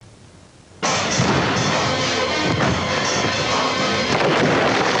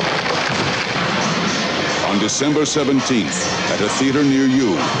December 17th, at a theater near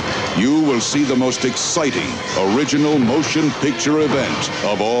you, you will see the most exciting original motion picture event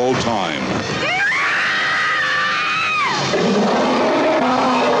of all time.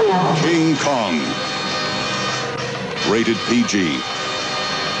 King Kong. Rated PG.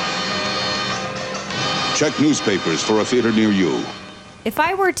 Check newspapers for a theater near you. If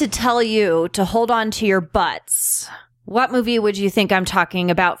I were to tell you to hold on to your butts, what movie would you think I'm talking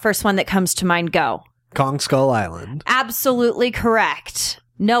about? First one that comes to mind, go. Kong Skull Island. Absolutely correct.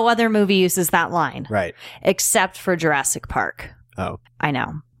 No other movie uses that line. Right. Except for Jurassic Park. Oh. I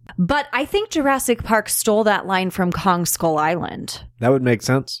know. But I think Jurassic Park stole that line from Kong Skull Island. That would make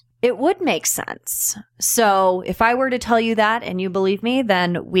sense. It would make sense. So if I were to tell you that and you believe me,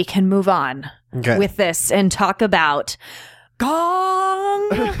 then we can move on with this and talk about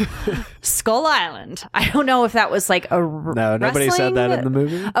Kong Skull Island. I don't know if that was like a No, nobody said that in the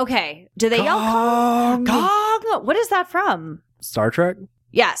movie. Okay. Do they yell Kong? Kong? What is that from? Star Trek?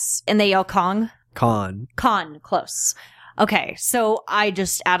 Yes. And they yell Kong? Con. Close. Okay. So I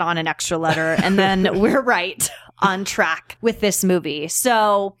just add on an extra letter and then we're right on track with this movie.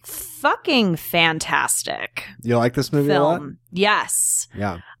 So fucking fantastic. You like this movie a lot? Yes.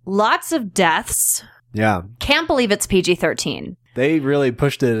 Yeah. Lots of deaths. Yeah. Can't believe it's PG-13. They really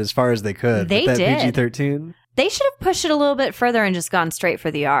pushed it as far as they could. They with that did. PG-13. They should have pushed it a little bit further and just gone straight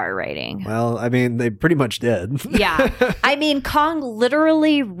for the R rating. Well, I mean, they pretty much did. Yeah. I mean, Kong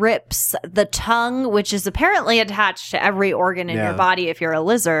literally rips the tongue, which is apparently attached to every organ in your body if you're a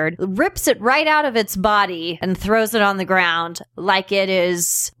lizard, rips it right out of its body and throws it on the ground like it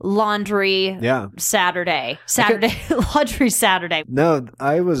is laundry Saturday. Laundry Saturday. No,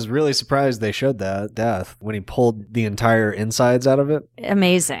 I was really surprised they showed that death when he pulled the entire insides out of it.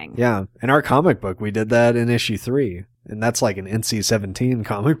 Amazing. Yeah. In our comic book, we did that in issue 3. And that's like an NC-17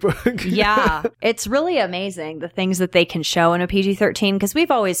 comic book. Yeah. It's really amazing the things that they can show in a PG-13 because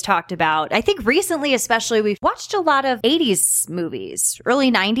we've always talked about, I think recently especially, we've watched a lot of 80s movies,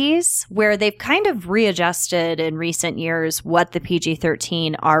 early 90s, where they've kind of readjusted in recent years what the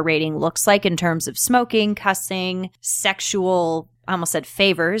PG-13 R rating looks like in terms of smoking, cussing, sexual, I almost said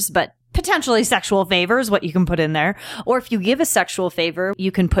favors, but potentially sexual favors, what you can put in there. Or if you give a sexual favor, you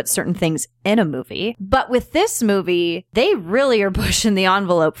can put certain things in a movie. But with this movie, they really are pushing the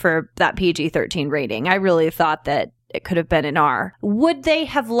envelope for that PG-13 rating. I really thought that it could have been an R. Would they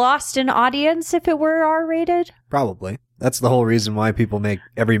have lost an audience if it were R-rated? Probably. That's the whole reason why people make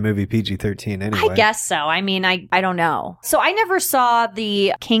every movie PG-13 anyway. I guess so. I mean, I don't know. So I never saw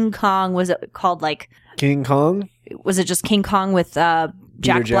the King Kong. Was it called like... King Kong? Was it just King Kong with...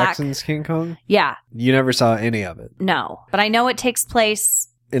 Peter Jack Black. Jackson's King Kong? Yeah. You never saw any of it? No. But I know it takes place...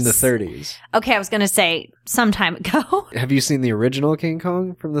 in the 30s. Okay, I was going to say some time ago. Have you seen the original King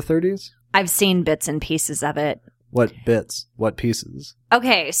Kong from the 30s? I've seen bits and pieces of it. What bits? What pieces?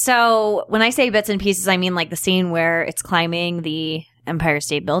 Okay, so when I say bits and pieces, I mean like the scene where it's climbing the Empire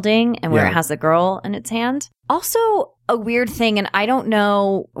State Building and where it has the girl in its hand. Also, a weird thing, and I don't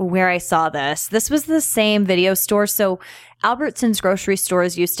know where I saw this. This was the same video store. So Albertsons grocery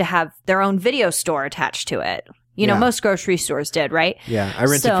stores used to have their own video store attached to it. You know, most grocery stores did, right? Yeah, I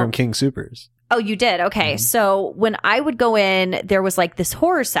rented from King Soopers. Oh, you did? Okay. So when I would go in, there was like this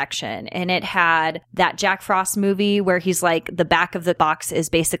horror section and it had that Jack Frost movie where he's like, the back of the box is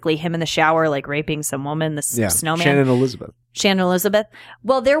basically him in the shower, like raping some woman, the snowman. Shannon Elizabeth.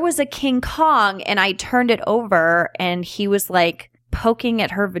 Well, there was a King Kong and I turned it over and he was like poking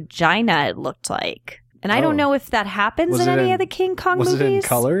at her vagina, it looked like. And I don't know if that happens in any of the King Kong movies. Was it in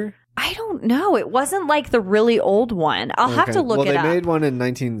color? I don't know. It wasn't like the really old one. I'll have to look it up. Well, they made one in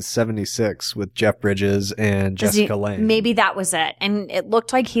 1976 with Jeff Bridges and Jessica Lange. Maybe that was it. And it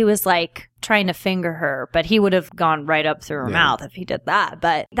looked like he was like trying to finger her, but he would have gone right up through her mouth if he did that.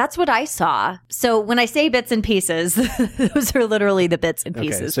 But that's what I saw. So when I say bits and pieces, those are literally the bits and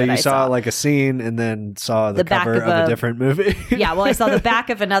pieces. So you saw like a scene and then saw the cover of a different movie. Yeah, well, I saw the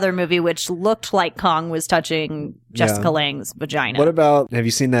back of another movie which looked like Kong was touching Jessica Lange's vagina. What about, have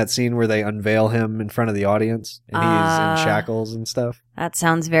you seen that scene where they unveil him in front of the audience and he's in shackles and stuff? That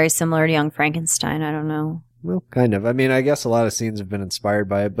sounds very similar to Young Frankenstein. I don't know. Well, kind of. I mean, I guess a lot of scenes have been inspired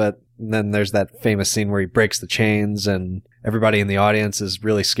by it, but then there's that famous scene where he breaks the chains and everybody in the audience is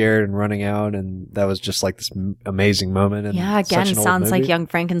really scared and running out, and that was just like this amazing moment. And yeah, again, sounds like Young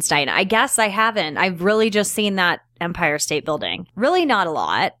Frankenstein. I guess I haven't. I've really just seen that Empire State Building. Really not a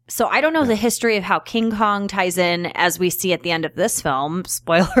lot. So I don't know the history of how King Kong ties in as we see at the end of this film.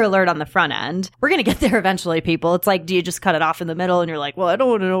 Spoiler alert on the front end. We're going to get there eventually, people. It's like, do you just cut it off in the middle and you're like, well, I don't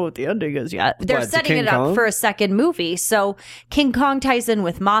want to know what the ending is yet. They're setting it up for a second movie. So King Kong ties in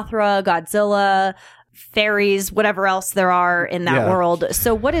with Mothra, Godzilla, fairies, whatever else there are in that Yeah. world.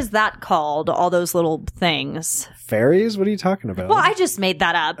 So what is that called? All those little things. Fairies? What are you talking about? Well, I just made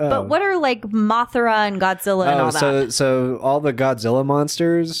that up. Oh. But what are like Mothra and Godzilla and all that? So all the Godzilla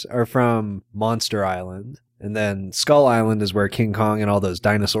monsters are from Monster Island. And then Skull Island is where King Kong and all those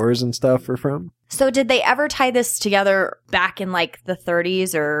dinosaurs and stuff are from. So did they ever tie this together back in like the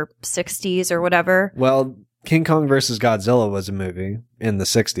 30s or 60s or whatever? Well, King Kong versus Godzilla was a movie in the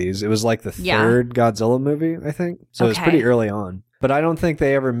 60s. It was like the Yeah. third Godzilla movie, I think. So it was Okay. pretty early on. But I don't think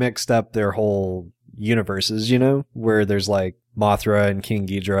they ever mixed up their whole universes, you know, where there's like Mothra and King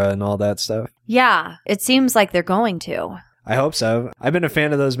Ghidorah and all that stuff. Yeah, it seems like they're going to. I hope so. I've been a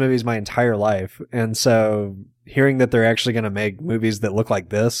fan of those movies my entire life. And so hearing that they're actually going to make movies that look like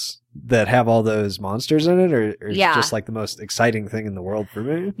this, that have all those monsters in it, or Yeah. just like the most exciting thing in the world for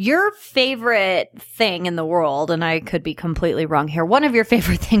me. Your favorite thing in the world, and I could be completely wrong here, one of your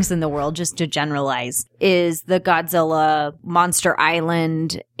favorite things in the world, just to generalize, is the Godzilla Monster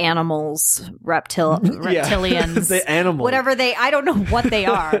Island animals, reptilians. The animals. Whatever I don't know what they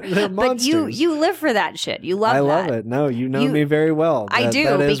are. They're but you monsters. live for that shit. You love I that. love it. No, you know You- me very well. I do,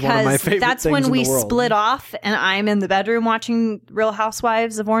 that is one of my because favorite that's things when in we the world. split off and I'm in the bedroom watching Real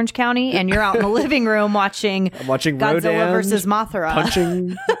Housewives of Orange County and you're out in the living room watching I'm watching Godzilla Rodan versus Mothra.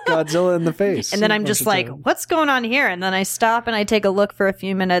 punching Godzilla in the face. And then a I'm bunch just of like, times. what's going on here? And then I stop and I take a look for a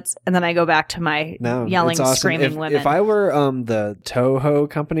few minutes and then I go back to my No, yelling, it's awesome. screaming women. If I were the Toho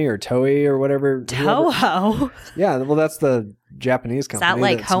company or Toei or whatever. Toho? Yeah, well, that's the Japanese Is company. that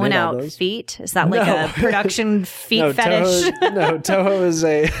like that's hoeing made all out those. feet? Is that like No. a production feet No, fetish? Toho is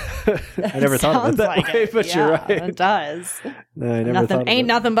a. I never thought of it Sounds that like way, it. but you're Yeah, right. It does. No, I never thought of Ain't it.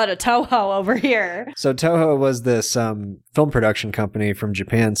 nothing but a Toho over here. So Toho was this film production company from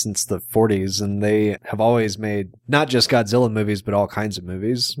Japan since the 40s, and they have always made not just Godzilla movies, but all kinds of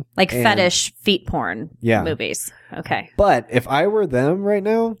movies. Like And- fetish feet porn Yeah. movies. Okay. But if I were them right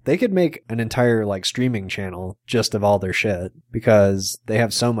now, they could make an entire like streaming channel just of all their shit because they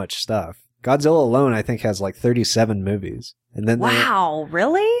have so much stuff. Godzilla alone, I think, has like 37 movies. And then Wow,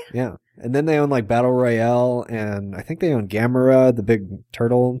 really? yeah. And then they own like Battle Royale, and I think they own Gamera, the big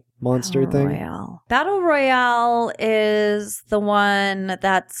turtle monster Battle thing. Royale. Battle Royale is the one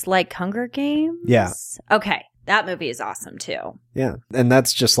that's like Hunger Games? Yeah. Okay. That movie is awesome too. Yeah. And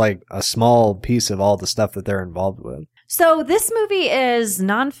that's just like a small piece of all the stuff that they're involved with. So this movie is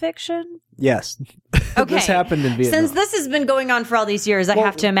nonfiction? Yes. Okay. This happened in Vietnam. Since this has been going on for all these years, I Well-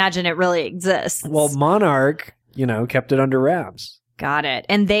 have to imagine it really exists. Well, Monarch, kept it under wraps. Got it.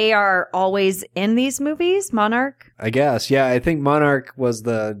 And they are always in these movies, Monarch? I guess. Yeah, I think Monarch was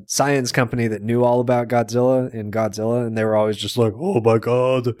the science company that knew all about Godzilla, and they were always just like, oh my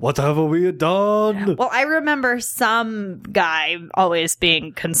god, what have we done? Well, I remember some guy always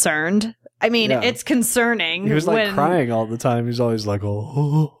being concerned. I mean, Yeah. it's concerning. He was like when- crying all the time. He's always like,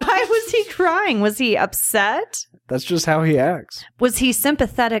 oh. Why was he crying? Was he upset? That's just how he acts. Was he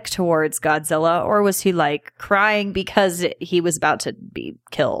sympathetic towards Godzilla, or was he like crying because he was about to be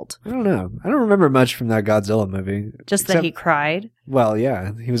killed? I don't know. I don't remember much from that Godzilla movie. Just that Except- he cried? Well,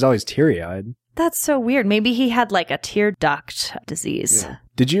 yeah, he was always teary-eyed. That's so weird. Maybe he had like a tear duct disease. Yeah.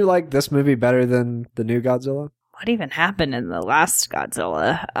 Did you like this movie better than the new Godzilla? What even happened in the last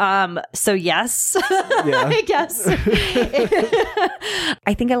Godzilla? So yes, Yeah. I guess.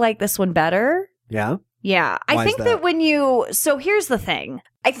 I think I like this one better. Yeah. Yeah. Why I is think that? that so here's the thing.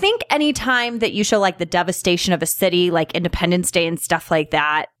 I think anytime that you show like the devastation of a city, like Independence Day and stuff like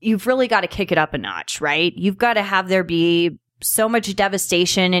that, you've really got to kick it up a notch, right? You've got to have there be so much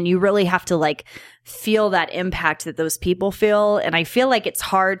devastation and you really have to like feel that impact that those people feel. And I feel like it's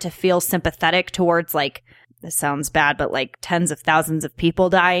hard to feel sympathetic towards like, this sounds bad, but like tens of thousands of people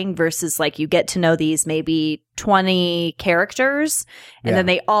dying versus like you get to know these maybe 20 characters and Yeah. then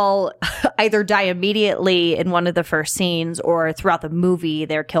they all either die immediately in one of the first scenes or throughout the movie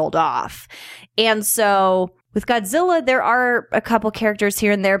they're killed off. And so with Godzilla, there are a couple characters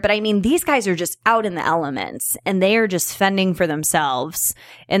here and there, but I mean, these guys are just out in the elements and they are just fending for themselves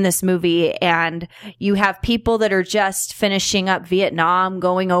in this movie. And you have people that are just finishing up Vietnam,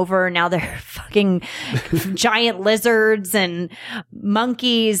 going over. Now they're fucking giant lizards and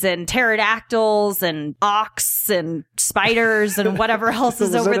monkeys and pterodactyls and ox and spiders and whatever else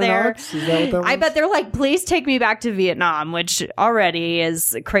is Was over it an there. ox? Is that what that I was? bet they're like, please take me back to Vietnam, which already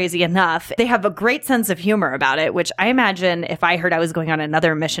is crazy enough. They have a great sense of humor about it, which I imagine if I heard I was going on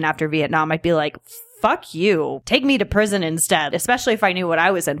another mission after Vietnam, I'd be like, fuck you. Take me to prison instead, especially if I knew what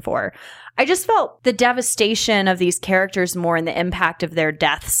I was in for. I just felt the devastation of these characters more in the impact of their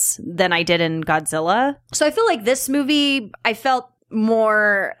deaths than I did in Godzilla. So I feel like this movie, I felt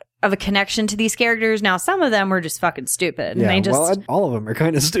more of a connection to these characters. Now, some of them were just fucking stupid. Yeah, And they just, well, all of them are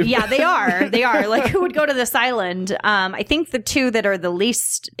kind of stupid. yeah, they are. They are. Like, who would go to this island? I think the two that are the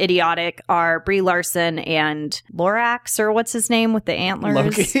least idiotic are Brie Larson and Lorax, or what's his name with the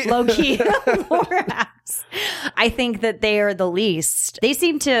antlers? Loki. Lorax. I think that they are the least. They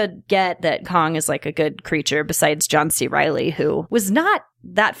seem to get that Kong is like a good creature besides John C. Reilly, who was not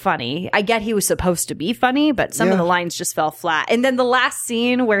that funny. I get he was supposed to be funny, but some of the lines just fell flat. And then the last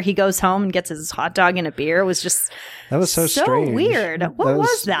scene where he goes home and gets his hot dog and a beer was just that was so strange. Weird. What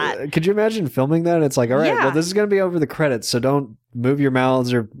was that? Could you imagine filming that? It's like, all right, well, this is going to be over the credits, so don't move your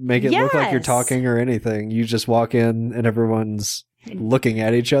mouths or make it look like you're talking or anything. You just walk in and everyone's looking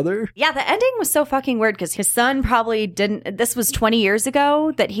at each other. Yeah, the ending was so fucking weird because his son probably didn't. This was 20 years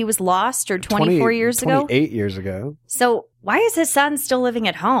ago that he was lost, or 24 years ago? 28 years ago. So why is his son still living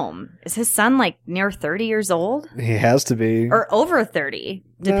at home? Is his son like near 30 years old? He has to be. Or over 30,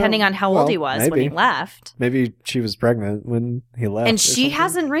 depending on how old he was when he left. Maybe she was pregnant when he left. And she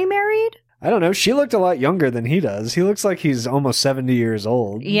hasn't remarried? I don't know. She looked a lot younger than he does. He looks like he's almost 70 years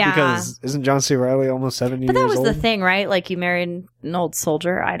old. Yeah. Because isn't John C. Reilly almost 70 years old? But that was the thing, right? Like, you married an old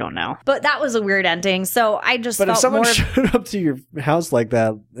soldier? I don't know. But that was a weird ending. So I just But felt if someone more... showed up to your house like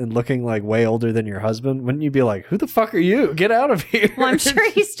that and looking like way older than your husband, wouldn't you be like, who the fuck are you? Get out of here. Well, I'm sure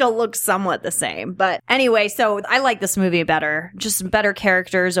he still looks somewhat the same. But anyway, so I like this movie better. Just better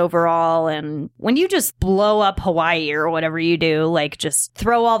characters overall. And when you just blow up Hawaii or whatever you do, like just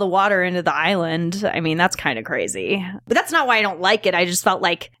throw all the water into the island, I mean, that's kind of crazy. But that's not why I don't like it. I just felt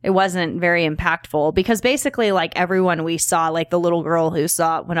like it wasn't very impactful because basically, like, everyone we saw, like the little girl who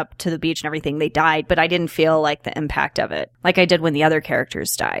went up to the beach and everything, they died, but I didn't feel like the impact of it like I did when the other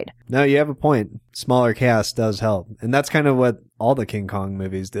characters died. No, you have a point. Smaller cast does help. And that's kind of what all the King Kong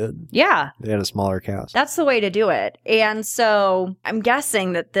movies did. Yeah. They had a smaller cast. That's the way to do it. And so I'm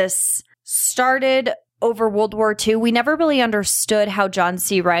guessing that this started over World War II. We never really understood how John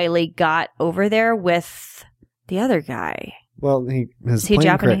C. Reilly got over there with the other guy. Well, Is he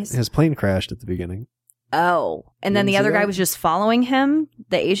Japanese? His plane crashed at the beginning. Oh. And then the other guy was just following him?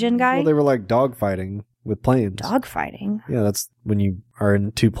 The Asian guy? Well, they were like dogfighting with planes. Dogfighting? Yeah, that's when you are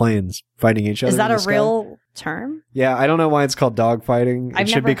in two planes fighting each other. Is that in a the sky. real term? Yeah, I don't know why it's called dogfighting. I've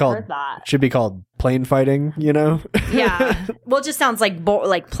never heard that. It should be called plane fighting, you know? Yeah. Well, it just sounds like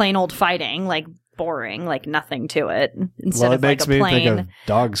like plain old fighting, like boring, like nothing to it. Instead of like a plane. Think of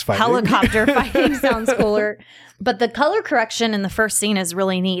dogs fighting. Helicopter fighting sounds cooler. But the color correction in the first scene is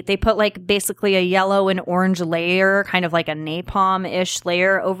really neat. They put like basically a yellow and orange layer, kind of like a napalm-ish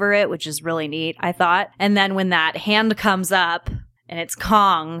layer over it, which is really neat, I thought. And then when that hand comes up and it's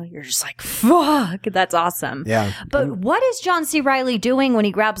Kong, you're just like, fuck, that's awesome. Yeah. But what is John C. Reilly doing when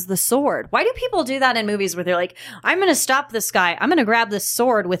he grabs the sword? Why do people do that in movies where they're like, I'm going to stop this guy. I'm going to grab this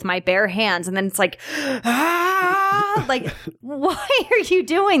sword with my bare hands. And then it's like, ah, like, why are you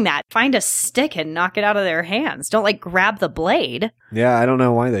doing that? Find a stick and knock it out of their hands. Don't like grab the blade. Yeah, I don't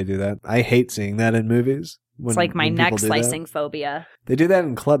know why they do that. I hate seeing that in movies. It's like my neck slicing phobia. They do that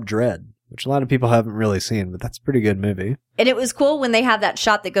in Club Dread, which a lot of people haven't really seen, but that's a pretty good movie. And it was cool when they have that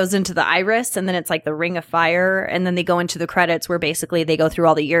shot that goes into the iris, and then it's like the Ring of Fire, and then they go into the credits where basically they go through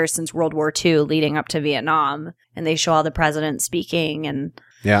all the years since World War II leading up to Vietnam, and they show all the presidents speaking, and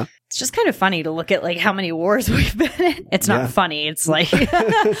yeah. It's just kind of funny to look at like how many wars we've been in. It's not funny. It's like,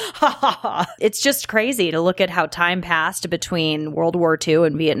 it's just crazy to look at how time passed between World War II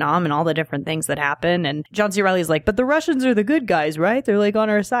and Vietnam and all the different things that happened. And John C. Reilly's like, but the Russians are the good guys, right? They're like on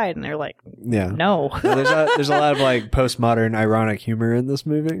our side. And they're like, no. There's a lot of like postmodern ironic humor in this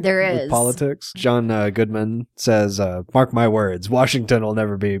movie. There is. With politics. John Goodman says, mark my words, Washington will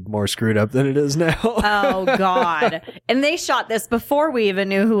never be more screwed up than it is now. Oh, God. And they shot this before we even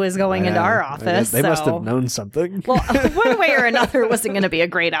knew who was going into our office. They must have known something. Well, one way or another wasn't going to be a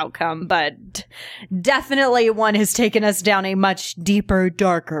great outcome, but definitely one has taken us down a much deeper,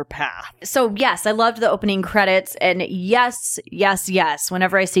 darker path. So yes, I loved the opening credits, and yes,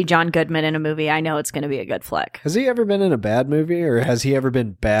 whenever I see John Goodman in a movie, I know it's going to be a good flick. Has he ever been in a bad movie, or has he ever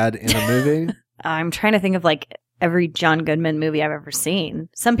been bad in a movie? I'm trying to think of like every John Goodman movie I've ever seen.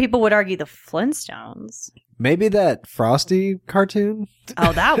 Some people would argue the Flintstones. Maybe that Frosty cartoon?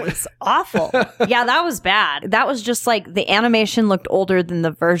 Oh, that was awful. Yeah, that was bad. That was just like the animation looked older than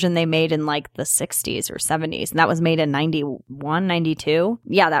the version they made in like the 60s or 70s. And that was made in 91, 92.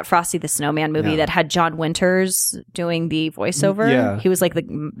 Yeah, that Frosty the Snowman movie that had John Winters doing the voiceover. Yeah. He was like the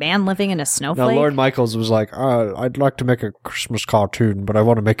man living in a snowflake. No, Lord Michaels was like, I'd like to make a Christmas cartoon, but I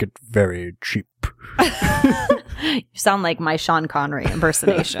want to make it very cheap. You sound like my Sean Connery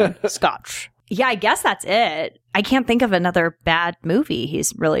impersonation. Scotch. Yeah, I guess that's it. I can't think of another bad movie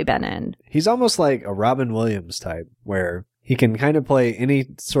he's really been in. He's almost like a Robin Williams type, where he can kind of play any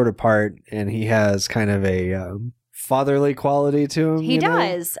sort of part, and he has kind of a fatherly quality to him. He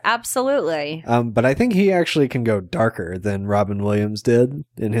does, absolutely. But I think he actually can go darker than Robin Williams did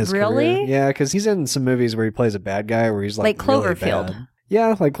in his Really? career. Yeah, because he's in some movies where he plays a bad guy, where he's like really Cloverfield. bad.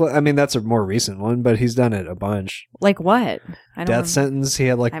 Yeah, I mean, that's a more recent one, but he's done it a bunch. Like what? I don't Death Sentence, he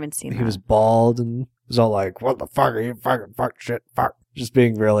had I haven't seen he that. was bald and was all like, what the fuck are you fucking fuck shit fuck? Just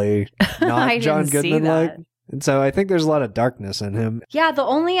being really I not didn't John see Goodman like. that. And so I think there's a lot of darkness in him. Yeah, the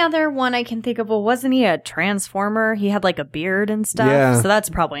only other one I can think of, well, wasn't he a Transformer? He had like a beard and stuff. Yeah. So that's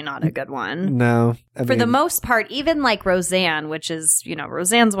probably not a good one. No. For the most part, even like Roseanne, which is,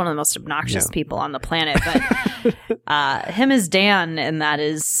 Roseanne's one of the most obnoxious people on the planet, but him as Dan, and that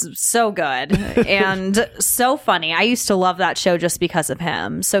is so good and so funny. I used to love that show just because of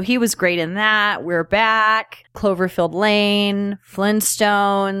him. So he was great in that. We're Back, Cloverfield Lane,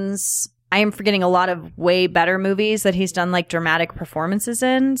 Flintstones. I am forgetting a lot of way better movies that he's done like dramatic performances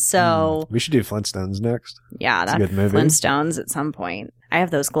in. So we should do Flintstones next. yeah, It's a that good movie. Flintstones at some point. I have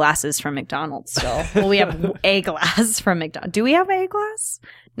those glasses from McDonald's still. Well, we have a glass from McDonald's. Do we have a glass?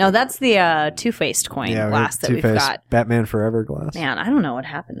 No, that's the Two-Faced coin glass that we've Two-Faced got. Batman Forever glass. Man, I don't know what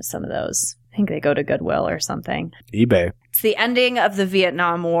happened to some of those. I think they go to Goodwill or something. eBay. It's the ending of the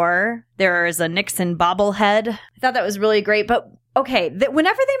Vietnam War. There is a Nixon bobblehead. I thought that was really great. But okay,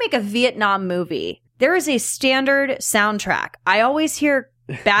 whenever they make a Vietnam movie, there is a standard soundtrack. I always hear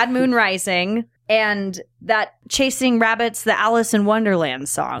Bad Moon Rising and that Chasing Rabbits, the Alice in Wonderland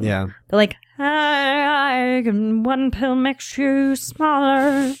song. Yeah. They're like, one pill makes you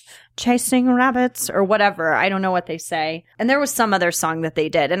smaller. Chasing rabbits or whatever. I don't know what they say. And there was some other song that they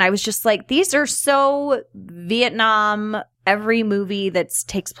did. And I was just like, these are so Vietnam. Every movie that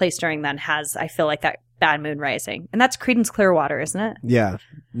takes place during then has, I feel like, that Bad Moon Rising. And that's Creedence Clearwater, isn't it? Yeah.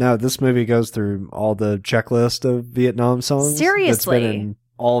 No, this movie goes through all the checklist of Vietnam songs. Seriously? That's been in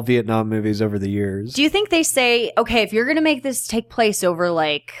all Vietnam movies over the years. Do you think they say, okay, if you're going to make this take place over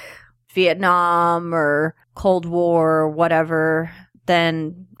like Vietnam or Cold War or whatever,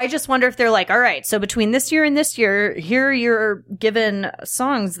 then I just wonder if they're like, all right, so between this year and this year, here you're given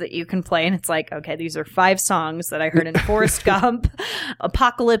songs that you can play. And it's like, okay, these are 5 songs that I heard in Forrest Gump,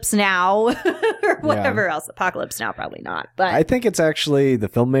 Apocalypse Now, or whatever else. Apocalypse Now, probably not. But I think it's actually the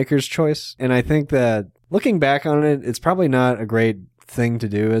filmmaker's choice. And I think that looking back on it, it's probably not a great thing to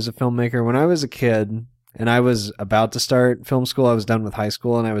do as a filmmaker. When I was a kid and I was about to start film school, I was done with high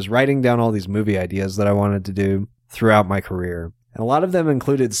school, and I was writing down all these movie ideas that I wanted to do throughout my career. And a lot of them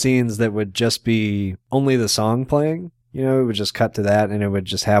included scenes that would just be only the song playing. You know, it would just cut to that and it would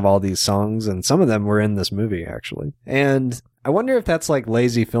just have all these songs. And some of them were in this movie, actually. And I wonder if that's like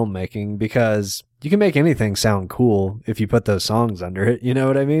lazy filmmaking, because you can make anything sound cool if you put those songs under it. You know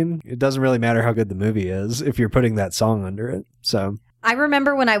what I mean? It doesn't really matter how good the movie is if you're putting that song under it. So I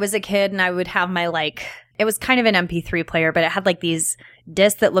remember when I was a kid and I would have my it was kind of an MP3 player, but it had like these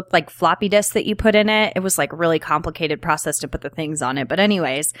discs that looked like floppy disks that you put in it. It was like a really complicated process to put the things on it. But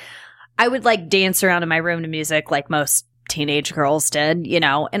anyways, I would like dance around in my room to music like most teenage girls did,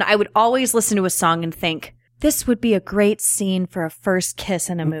 and I would always listen to a song and think, this would be a great scene for a first kiss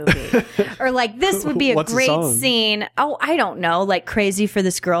in a movie. Or like, this would be a What's the great song? scene. Oh, I don't know. Like Crazy for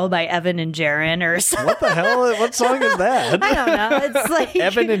This Girl by Evan and Jaron or something. what the hell? What song is that? I don't know. It's like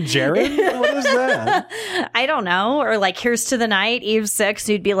Evan and Jaron? What is that? I don't know. Or like Here's to the Night, Eve 6.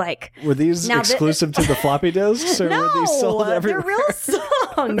 You'd be like, Were these Now exclusive to the floppy disks, or were these sold they're everywhere? real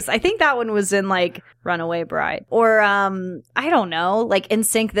songs. I think that one was in like Runaway Bride. Or I don't know, like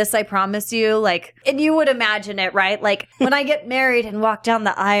NSYNC, This I Promise You. Like, and you would imagine it, right? Like when I get married and walk down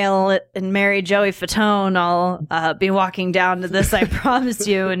the aisle and marry Joey Fatone, I'll be walking down to This I Promise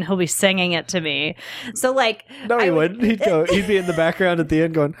You, and he'll be singing it to me. So like, No, he wouldn't. He'd be in the background at the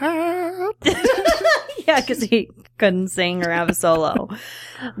end going, ah. yeah, because he couldn't sing or have a solo.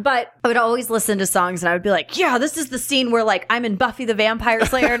 But I would always listen to songs and I would be like, yeah, this is the scene where like I'm in Buffy the Vampire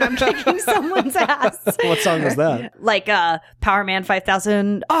Slayer and I'm kicking someone's ass. What song was that? Like Power Man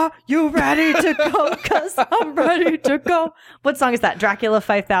 5000. Are you ready to go? Because I'm ready to go. What song is that? Dracula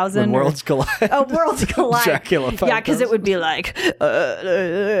 5000? When Worlds Collide. Oh, Worlds Collide. Dracula 5000. Yeah, because it would be like,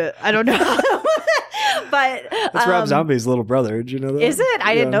 I don't know. But That's Rob Zombie's little brother. Did you know that? is it?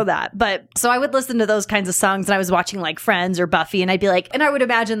 I didn't know that. But so I would listen to those kinds of songs and I was watching like Friends or Buffy, and I'd be like, and I would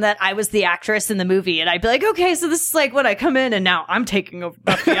imagine that I was the actress in the movie, and I'd be like, okay, so this is like when I come in and now I'm taking over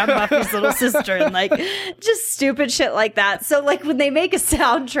Buffy. I'm Buffy's little sister, and like just stupid shit like that. So like when they make a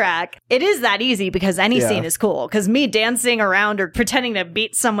soundtrack, it is that easy because any scene is cool. Because me dancing around or pretending to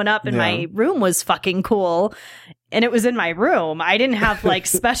beat someone up in my room was fucking cool. And it was in my room. I didn't have like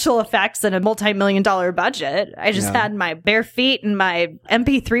special effects and a multi-million-dollar budget. I just had my bare feet and my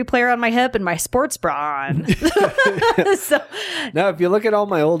MP3 player on my hip and my sports bra on. So, now, if you look at all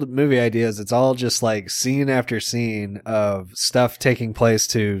my old movie ideas, it's all just like scene after scene of stuff taking place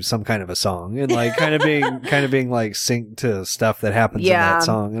to some kind of a song and like kind of being like synced to stuff that happens in that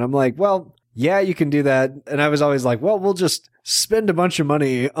song. And I'm like, well, yeah, you can do that. And I was always like, well, we'll just spend a bunch of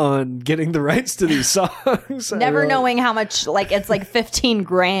money on getting the rights to these songs. Never knowing how much, like, it's like 15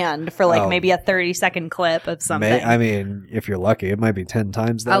 grand for like maybe a 30-second clip of something. I mean, if you're lucky, it might be 10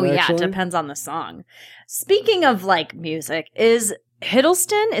 times that. Oh, yeah, actually. it depends on the song. Speaking of like music, is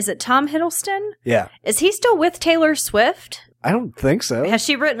it Tom Hiddleston? Yeah. Is he still with Taylor Swift? I don't think so. Has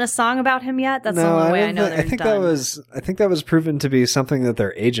she written a song about him yet? That's the only way I know they're done. I think that was proven to be something that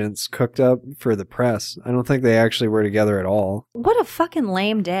their agents cooked up for the press. I don't think they actually were together at all. What a fucking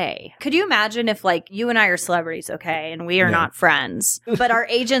lame day. Could you imagine if like you and I are celebrities, okay, and we are not friends, but our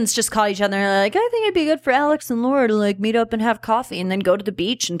agents just call each other and they're like, I think it'd be good for Alex and Laura to like meet up and have coffee and then go to the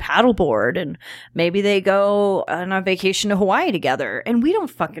beach and paddleboard, and maybe they go on a vacation to Hawaii together, and we don't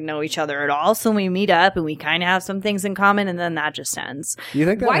fucking know each other at all, so we meet up and we kind of have some things in common, and then that just ends. You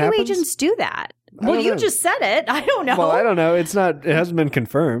think that Why happens? do agents do that? Well, you just said it. I don't know. Well, I don't know. It hasn't been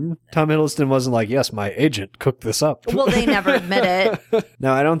confirmed. Tom Hiddleston wasn't like, yes, my agent cooked this up. Well, they never admit it.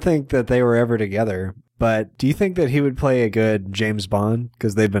 No, I don't think that they were ever together. But do you think that he would play a good James Bond?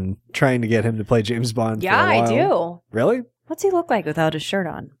 Because they've been trying to get him to play James Bond for a while. Yeah, I do. Really? What's he look like without his shirt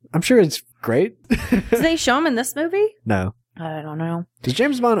on? I'm sure it's great. Did they show him in this movie? No. I don't know. Does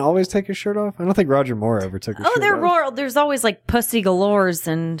James Bond always take his shirt off? I don't think Roger Moore ever took his shirt off. There's always like pussy galores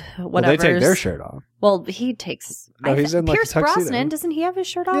and whatever. Well, they take their shirt off. Well, he takes. No, he's in like Pierce a tuxedo. Brosnan, doesn't he have his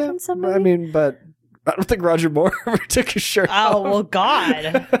shirt off in some movie? I mean, but I don't think Roger Moore ever took his shirt off. Oh, well,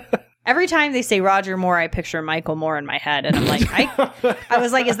 God. Every time they say Roger Moore, I picture Michael Moore in my head. And I'm like, I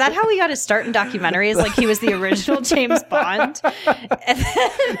was like, is that how he got his start in documentaries? Like he was the original James Bond? And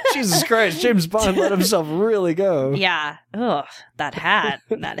then, Jesus Christ, James Bond let himself really go. yeah. Ugh, that hat,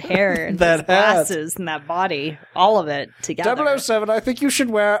 and that hair, and That those glasses, and that body. All of it together. 007, I think you should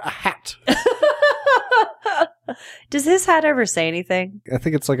wear a hat. Does his hat ever say anything? I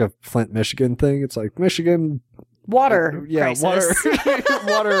think it's like a Flint, Michigan thing. It's like Michigan... Water crisis.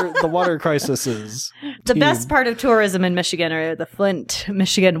 The water crisis is the best part of tourism in Michigan are the Flint,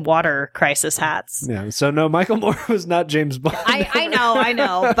 Michigan water crisis hats. Yeah, so no, Michael Moore was not James Bond. I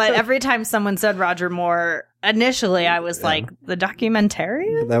know, but every time someone said Roger Moore, initially I was like, the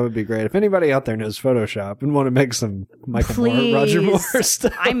documentarian? That would be great. If anybody out there knows Photoshop and want to make some Michael Moore, Roger Moore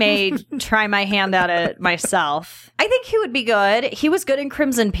stuff. I may try my hand at it myself. I think he would be good. He was good in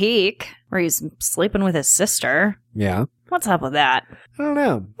Crimson Peak, where he's sleeping with his sister. Yeah. What's up with that? I don't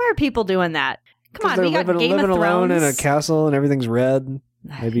know. Why are people doing that? Come on, they're we got Game living of alone Thrones. in a castle and everything's red.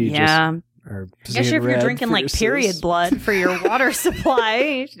 Maybe yeah. Or Especially if you're drinking like period blood for your water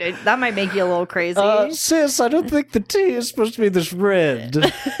supply. That might make you a little crazy. Sis, I don't think the tea is supposed to be this red.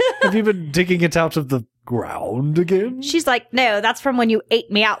 Have you been digging it out of the ground again? She's like, no, that's from when you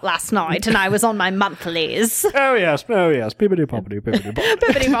ate me out last night and I was on my monthlies. Oh yes. Pippity poppity, pippity pop.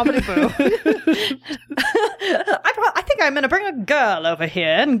 Bippity boppity boo. I think I'm going to bring a girl over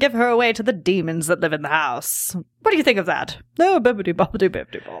here and give her away to the demons that live in the house. What do you think of that? No, bippity boppity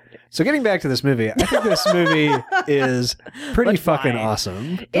bippity boppity. So getting back to this movie, I think this movie is pretty fucking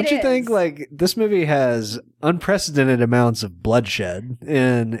awesome. Don't you think, like, this movie has unprecedented amounts of bloodshed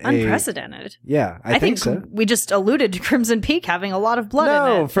in Unprecedented? Yeah, I think so. We just alluded to Crimson Peak having a lot of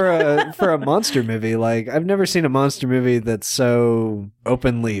blood in it. for a monster movie, like, I've never seen a monster movie that's so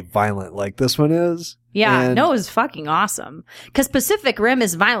openly violent like this one is. Yeah, And- no, it was fucking awesome. Because Pacific Rim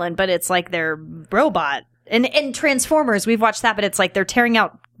is violent, but it's like they're robot. And in Transformers, we've watched that, but it's like they're tearing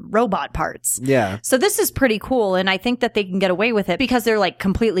out robot parts. Yeah. So this is pretty cool, and I think that they can get away with it because they're like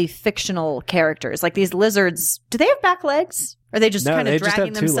completely fictional characters. Like these lizards, do they have back legs? Or are they just kind they of just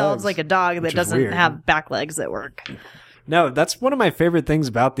dragging have two themselves legs, like a dog that which is doesn't weird. have back legs that work? No, that's one of my favorite things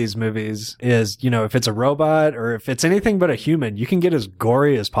about these movies is, you know, if it's a robot or if it's anything but a human, you can get as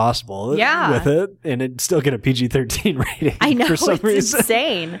gory as possible with it and it'd still get a PG-13 rating. I know, for some it's reason.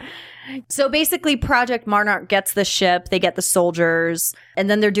 insane. So basically, Project Monarch gets the ship, they get the soldiers, and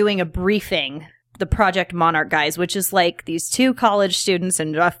then they're doing a briefing, the Project Monarch guys, which is like these two college students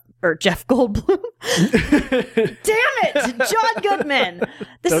and or Jeff Goldblum. Damn it, John Goodman.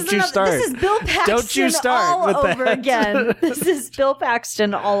 This is Bill Paxton Don't you start all with over that. again. This is Bill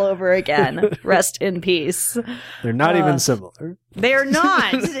Paxton all over again. Rest in peace. They're not even similar. They're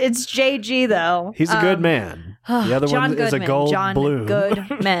not. It's JG though. He's a good man. The other John one is a Goodman. gold John bloom.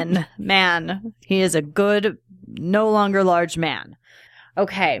 Goodman. Man. He is a good, no longer large man.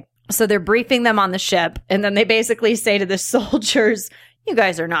 Okay. So they're briefing them on the ship, and then they basically say to the soldiers, you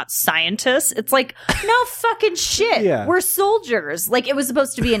guys are not scientists. It's like, no fucking shit. Yeah. We're soldiers. Like, it was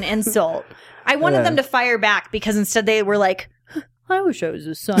supposed to be an insult. I wanted them to fire back because instead they were like, I wish I was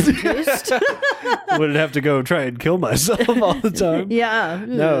a scientist. Wouldn't have to go try and kill myself all the time. Yeah.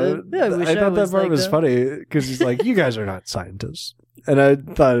 No, I thought that part was funny because he's like, you guys are not scientists. And I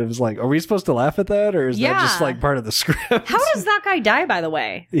thought it was like, are we supposed to laugh at that? Or is that just like part of the script? How does that guy die, by the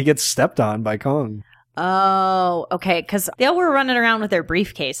way? He gets stepped on by Kong. Oh, okay. Because they all were running around with their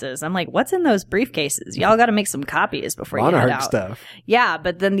briefcases. I'm like, what's in those briefcases? Y'all got to make some copies before you head Monarch out. stuff. Yeah,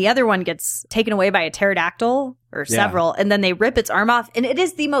 but then the other one gets taken away by a pterodactyl or several, and then they rip its arm off. And it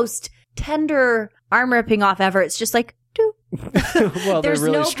is the most tender arm ripping off ever. It's just like, doo. Well, There's they're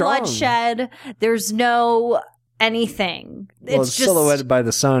really no strong. bloodshed. There's no anything. Well, It's it's just silhouetted by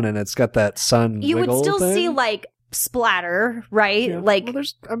the sun, and it's got that sun. you would wiggle still thing. see like splatter, right? Yeah. Like, well,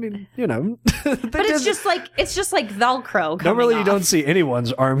 there's, I mean, you know, but it's just like Velcro. Coming normally you off. don't see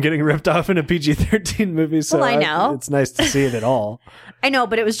anyone's arm getting ripped off in a PG-13 movie. So Well, I know. it's nice to see it at all. I know,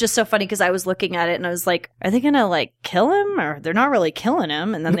 but it was just so funny because I was looking at it and I was like, are they going to like kill him or they're not really killing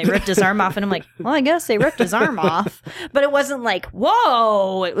him? And then they ripped his arm off and I'm like, well, I guess they ripped his arm off. But it wasn't like,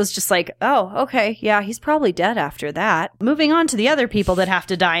 whoa. It was just like, oh, okay. Yeah, he's probably dead after that. Moving on to the other people that have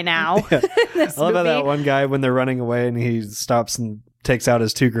to die now. I love how that one guy, when they're running away and he stops and takes out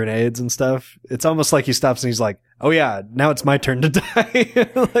his 2 grenades and stuff. It's almost like he stops and he's like, oh yeah, now it's my turn to die.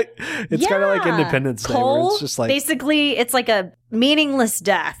 Like, it's kind of like Independence Day, where Cole, it's just like, basically, it's like a meaningless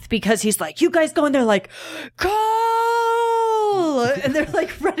death because he's like, you guys go in there like, Cole! And they're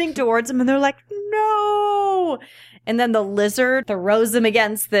like running towards him and they're like, no! And then the lizard throws him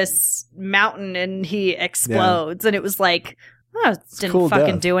against this mountain and he explodes. And it was like, oh, didn't cool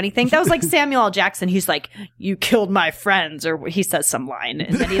fucking death. do anything. That was like Samuel L. Jackson. He's like, you killed my friends, or he says some line.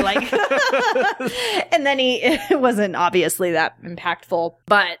 And then he like, and then it wasn't obviously that impactful,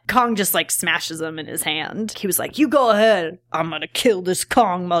 but Kong just like smashes him in his hand. He was like, you go ahead. I'm going to kill this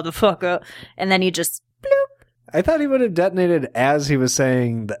Kong motherfucker. And then he just, bloop. I thought he would have detonated as he was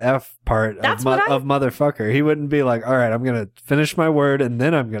saying the F part of motherfucker. He wouldn't be like, all right, I'm going to finish my word and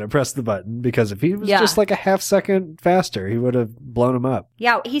then I'm going to press the button. Because if he was just like a half second faster, he would have blown him up.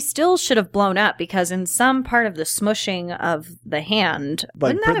 Yeah, he still should have blown up because in some part of the smushing of the hand,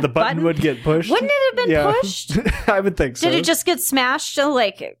 Like the button would get pushed. Wouldn't it have been pushed? I would think so. Did it just get smashed? So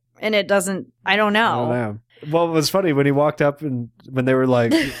like, and it doesn't, I don't know. I don't know. Well, it was funny when he walked up and when they were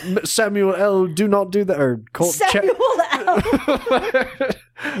like, Samuel L., do not do that. Or Colt Samuel L.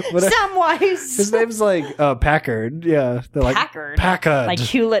 Samwise. His name's like Packard. Yeah. They're like, Packard. Packard. Like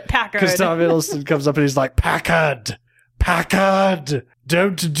Hewlett Packard. Because Tom Hiddleston comes up and he's like, Packard,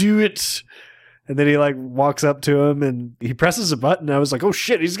 don't do it. And then he like walks up to him and he presses a button. I was like, oh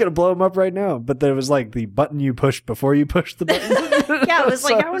shit, he's going to blow him up right now. But then it was like the button you pushed before you pushed the button. Yeah, it was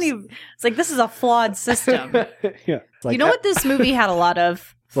like, it's like, this is a flawed system. Yeah. Like, you know what this movie had a lot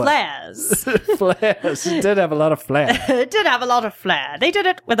of? Flares. Flares. It did have a lot of flair. It did have a lot of flair. They did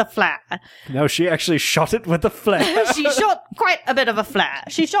it with a flare. No, she actually shot it with a flare. She shot quite a bit of a flare.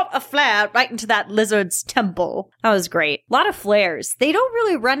 She shot a flare right into that lizard's temple. That was great. A lot of flares. They don't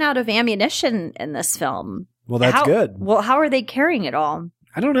really run out of ammunition in this film. Well, that's good. Well, how are they carrying it all?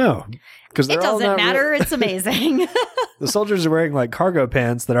 I don't know. Because It doesn't matter. It's amazing. The soldiers are wearing like cargo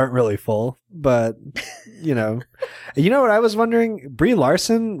pants that aren't really full, but you know what I was wondering? Brie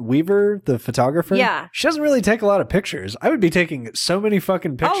Larson, Weaver, the photographer. Yeah. She doesn't really take a lot of pictures. I would be taking so many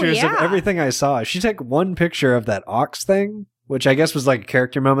fucking pictures of everything I saw. She took one picture of that ox thing, which I guess was like a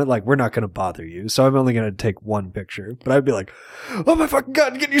character moment. Like, we're not going to bother you, so I'm only going to take one picture. But I'd be like, oh my fucking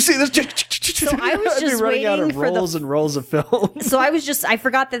God, can you see this? So I was I'd just be running out waiting of for rolls and rolls of film. So I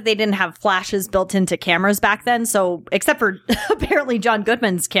forgot that they didn't have flashes built into cameras back then. So, except for apparently John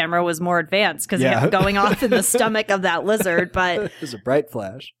Goodman's camera was more advanced because it kept going off in the stomach of that lizard. But It was a bright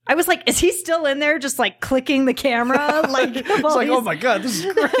flash. I was like, is he still in there just like clicking the camera? Like, It's like, oh my God, this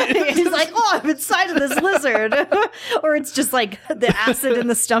is great. He's like, oh, I'm inside of this lizard. Or it's just like the acid in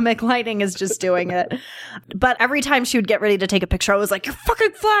the stomach lighting is just doing it. But every time she would get ready to take a picture, I was like, you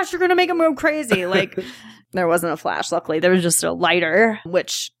fucking flash, you're going to make him go crazy. Like, there wasn't a flash, luckily. There was just a lighter,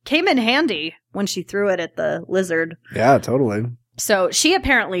 which came in handy when she threw it at the lizard. Yeah, totally. So she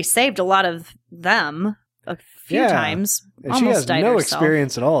apparently saved a lot of them a few times. And she has no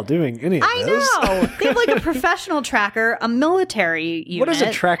experience at all doing any of this. I know. They have like a professional tracker, a military unit. What does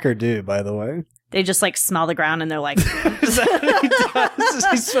a tracker do, by the way? They just like smell the ground and they're like... Is that what he does? Is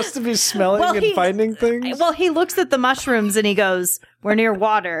he supposed to be smelling and finding things? Well, he looks at the mushrooms and he goes, we're near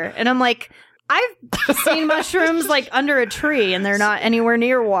water. And I'm like... I've seen mushrooms like under a tree and they're not anywhere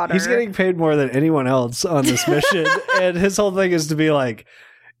near water. He's getting paid more than anyone else on this mission. And his whole thing is to be like,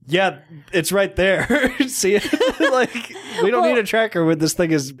 yeah, it's right there. See it? Like, we don't need a tracker when this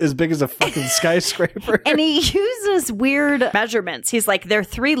thing is as big as a fucking skyscraper. And he uses weird measurements. He's like, they're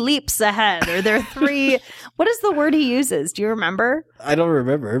 3 leaps ahead, or they're 3... What is the word he uses? Do you remember? I don't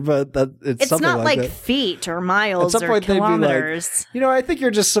remember, but it's something not like that. Feet or miles at some or point kilometers. They'd be like, I think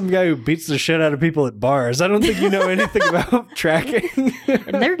you're just some guy who beats the shit out of people at bars. I don't think you know anything about tracking.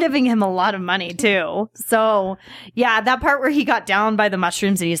 And they're giving him a lot of money, too. So, yeah, that part where he got down by the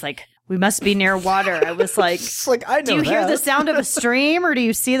mushrooms and he's like, we must be near water. I was like, I know do you hear the sound of a stream or do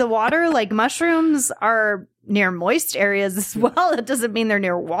you see the water? Like, mushrooms are near moist areas as well. That doesn't mean they're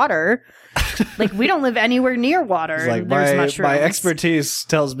near water. Like, we don't live anywhere near water. Like, there's mushrooms. My expertise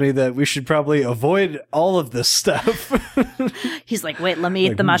tells me that we should probably avoid all of this stuff. He's like, wait, let me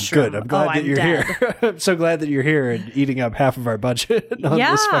eat the mushroom. Good. I'm glad that you're here. I'm so glad that you're here and eting up half of our budget on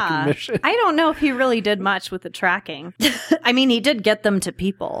this fucking mission. I don't know if he really did much with the tracking. I mean, he did get them to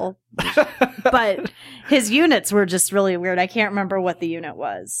people, but his units were just really weird. I can't remember what the unit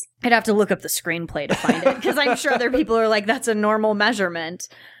was. I'd have to look up the screenplay to find it because I'm sure other people are like, that's a normal measurement.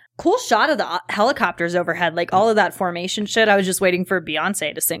 Cool shot of the helicopters overhead, like all of that formation shit. I was just waiting for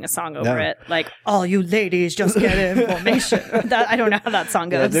Beyonce to sing a song over it. Like, all you ladies just get in formation. I don't know how that song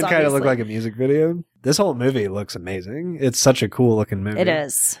goes. Yeah, it did kind of look like a music video. This whole movie looks amazing. It's such a cool looking movie. It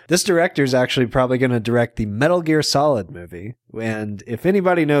is. This director's actually probably going to direct the Metal Gear Solid movie. And if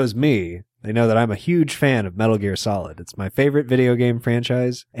anybody knows me, they know that I'm a huge fan of Metal Gear Solid. It's my favorite video game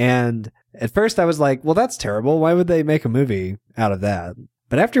franchise. And at first I was like, well, that's terrible. Why would they make a movie out of that?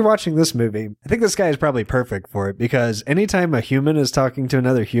 But after watching this movie, I think this guy is probably perfect for it because anytime a human is talking to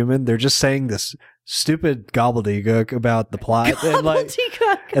another human, they're just saying this stupid gobbledygook about the plot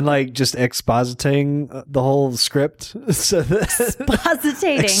and like just expositing the whole script. So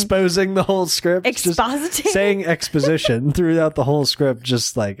exposing the whole script. Expositing? Just saying exposition throughout the whole script,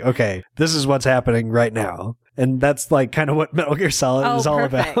 just like, okay, this is what's happening right now. And that's like kind of what Metal Gear Solid is all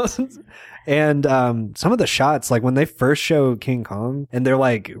about. And some of the shots, like when they first show King Kong and they're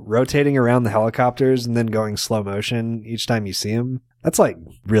like rotating around the helicopters and then going slow motion each time you see him, that's like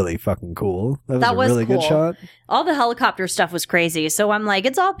really fucking cool. That was a really good shot. All the helicopter stuff was crazy. So I'm like,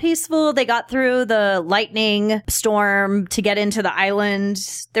 it's all peaceful. They got through the lightning storm to get into the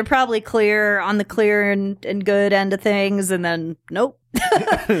island. They're probably clear on the clear and good end of things. And then nope.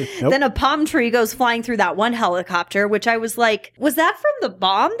 Then a palm tree goes flying through that one helicopter, which I was like, was that from the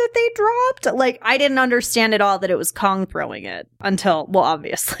bomb that they dropped? Like, I didn't understand at all that it was Kong throwing it until, well,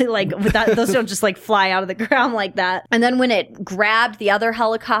 obviously, like, those don't just like fly out of the ground like that. And then when it grabbed the other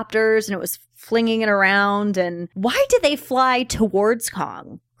helicopters and it was flinging it around, and why did they fly towards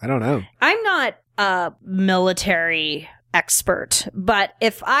Kong? I don't know. I'm not a military expert, but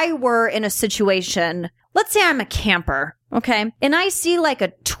if I were in a situation, let's say I'm a camper, okay, and I see like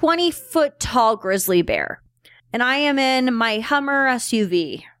a 20-foot tall grizzly bear, and I am in my Hummer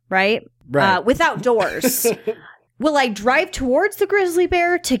SUV, right? Without doors. Will I drive towards the grizzly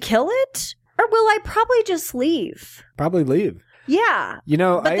bear to kill it? Or will I probably just leave? Probably leave. Yeah. You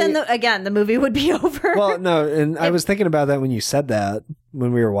know, but then again, the movie would be over. Well, no, and I was thinking about that when you said that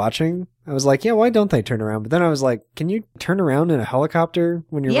when we were watching. I was like, yeah, why don't they turn around? But then I was like, can you turn around in a helicopter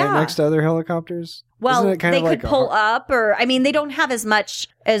when you're right next to other helicopters? Well, they could pull up, or I mean, they don't have as much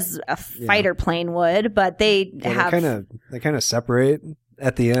as a fighter plane would, but they have. They kind of separate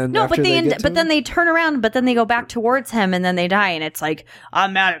at the end. No, but then they turn around, but then they go back towards him, and then they die, and it's like,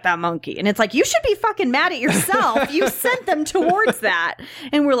 I'm mad at that monkey, and it's like, you should be fucking mad at yourself. You sent them towards that,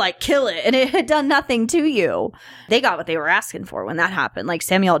 and we're like, kill it, and it had done nothing to you. They got what they were asking for when that happened. Like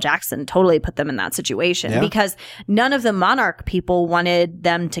Samuel L. Jackson totally put them in that situation because none of the Monarch people wanted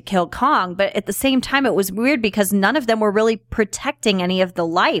them to kill Kong, but at the same time, it was weird because none of them were really protecting any of the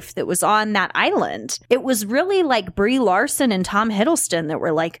life that was on that island. It was really like Brie Larson and Tom Hiddleston that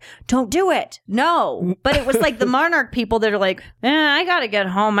were like, don't do it. No. But it was like the Monarch people that are like, I gotta get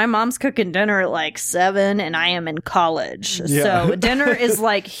home. My mom's cooking dinner at like 7 and I am in college. Yeah. So dinner is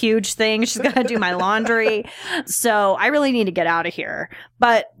like huge thing. She's gotta do my laundry. So I really need to get out of here.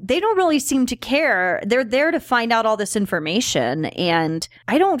 But they don't really seem to care. They're there to find out all this information. And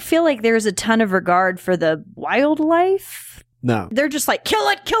I don't feel like there's a ton of regard for the wildlife No. They're just like, kill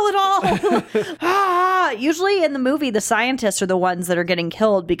it all. Usually in the movie, the scientists are the ones that are getting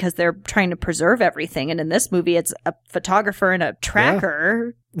killed because they're trying to preserve everything. And in this movie, it's a photographer and a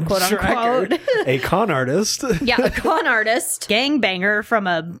tracker, quote unquote. A con artist. Yeah, a con artist, gangbanger from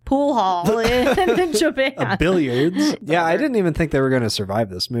a pool hall in Japan. A billiards. Yeah, I didn't even think they were going to survive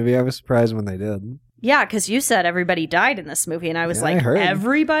this movie. I was surprised when they did. Yeah, because you said everybody died in this movie, and I was Yeah, like, I heard.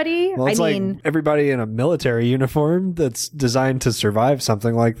 everybody? Well, it's like everybody in a military uniform that's designed to survive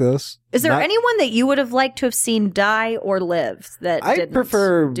something like this. Is there anyone that you would have liked to have seen die or live that I didn't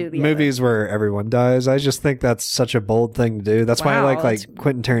prefer do the movies where everyone dies. I just think that's such a bold thing to do. That's why I Wow, like that's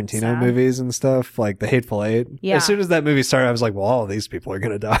Quentin Tarantino sad. movies and stuff, like The Hateful Eight. Yeah. As soon as that movie started, I was like, well, all of these people are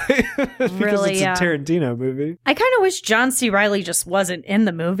going to die because Really, it's yeah. a Tarantino movie. I kind of wish John C. Reilly just wasn't in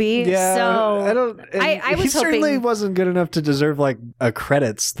the movie. Yeah, so I don't. and I he was certainly hoping. wasn't good enough to deserve like a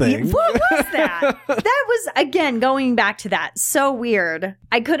credits thing. What was that? That was, again, going back to that. So weird.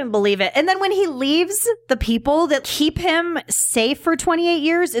 I couldn't believe it. And then when he leaves the people that keep him safe for 28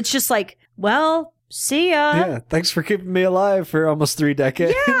 years, it's just like, well, see ya. Yeah, thanks for keeping me alive for almost 3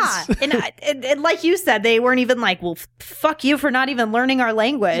 decades. Yeah. And like you said, they weren't even like, well, fuck you for not even learning our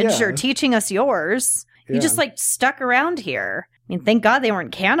language Yeah. or teaching us yours. You Yeah. just like stuck around here. I mean, thank God they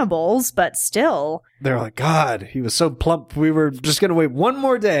weren't cannibals, but still. They're like, God, he was so plump. We were just going to wait one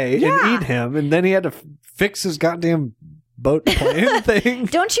more day Yeah. and eat him. And then he had to fix his goddamn boat plane thing.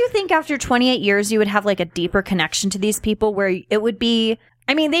 Don't you think after 28 years you would have like a deeper connection to these people where it would be,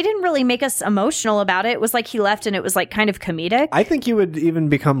 I mean, they didn't really make us emotional about it. It was like he left and it was like kind of comedic. I think you would even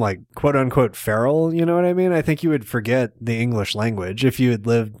become like quote unquote feral. You know what I mean? I think you would forget the English language if you had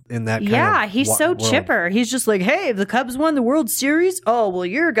lived in that kind Yeah, of he's so world. chipper. He's just like, hey, the Cubs won the World Series. Oh, well,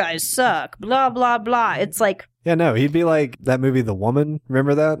 your guys suck. Blah, blah, blah. It's like, Yeah, no, he'd be like that movie, The Woman.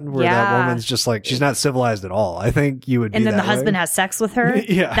 Remember that? Where that Yeah. woman's just like, she's not civilized at all. I think you would be and then that the husband way. has sex with her.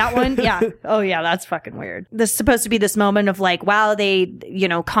 Yeah. That one. Yeah. Oh, yeah. That's fucking weird. This is supposed to be this moment of like, wow, they,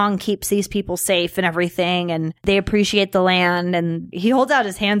 Kong keeps these people safe and everything, and they appreciate the land. And he holds out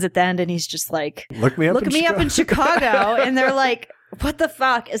his hands at the end and he's just like, Look me up look in me up in Chicago. Chicago. And they're like, what the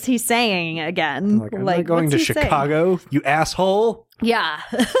fuck is he saying again? Like, I'm not going to what's he saying? Chicago, you asshole. Yeah.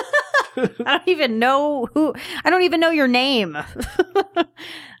 I don't even know your name.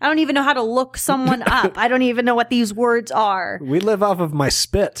 I don't even know how to look someone up. I don't even know what these words are. We live off of my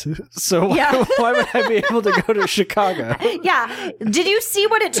spit, so Yeah. why would I be able to go to Chicago? Yeah. Did you see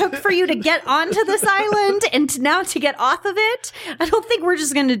what it took for you to get onto this island and now to get off of it? I don't think we're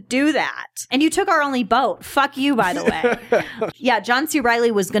just going to do that. And you took our only boat. Fuck you, by the way. Yeah, John C. Reilly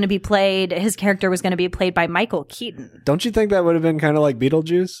his character was going to be played by Michael Keaton. Don't you think that would have been kind of like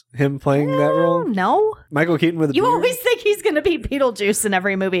Beetlejuice, him playing that role? No. Michael Keaton with a You beard? always think he's going to be Beetlejuice in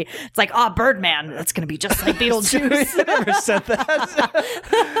every movie. It's like, Birdman. That's going to be just like Beetlejuice. I never said that.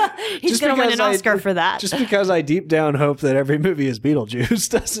 He's Just going to win because an Oscar for that. Just because I deep down hope that every movie is Beetlejuice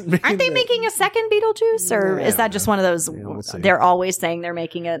doesn't mean Aren't they that- making a second Beetlejuice? Or I is that don't just know. one of those, Yeah, we'll see. they're always saying they're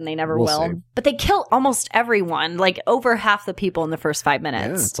making it and they never We'll will. see. But they kill almost everyone, like over half the people in the first 5 Yeah,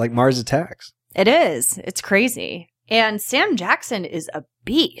 minutes. it's like Mars Attacks. It is. It's crazy. And Sam Jackson is a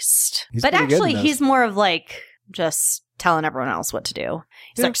beast. He's But pretty good in actually, this. he's more of like just telling everyone else what to do.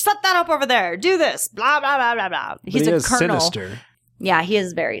 He's Yeah. like, set that up over there. Do this. Blah, blah, blah, blah, blah. But He's he a is colonel. sinister. Yeah, he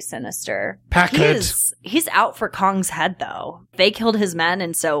is very sinister. Packard. He's out for Kong's head, though. They killed his men,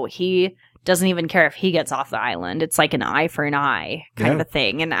 and so he doesn't even care if he gets off the island. It's like an eye for an eye kind of Yeah. a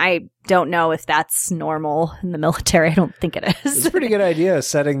thing. And I don't know if that's normal in the military. I don't think it is. It's a pretty good idea,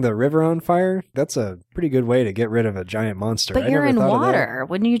 setting the river on fire. That's a pretty good way to get rid of a giant monster. But I you're never in thought of that. water.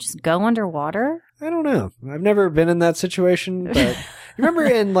 Wouldn't you just go underwater? I don't know. I've never been in that situation, but you remember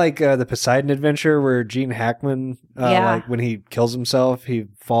in like the Poseidon Adventure where Gene Hackman, Yeah. like when he kills himself, he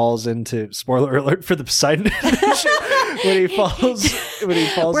falls into spoiler alert for the Poseidon Adventure when he falls.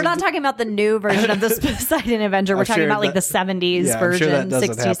 We're not into- talking about the new version of this Poseidon Adventure. We're I'm talking sure about like that- the 70s Yeah, I'm sure version, that doesn't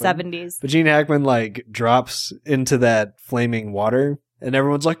 60s, happen. 70s. But Gene Hackman like drops into that flaming water, and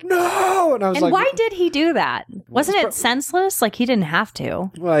everyone's like, "No!" And I was And like, why did he do that? Wasn't It's it senseless? Like he didn't have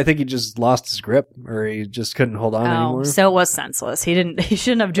to. Well, I think he just lost his grip, or he just couldn't hold on anymore. So it was senseless. He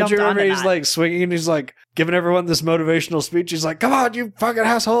shouldn't have Don't jumped you remember onto he's that. like swinging and he's like giving everyone this motivtional speech. He's like, "Come on, you fucking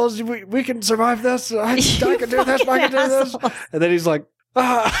assholes! We can survive this. I can do this. I can do this." assholes. And then he's like,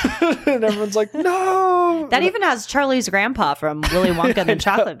 "Ah!" And everyone's like, "No!" That even has Charlie's grandpa from Willy Wonka and the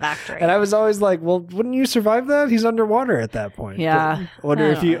Chocolate Factory. And I was always like, "Well, wouldn't you survive that? He's underwater at that point." Yeah. But I wonder I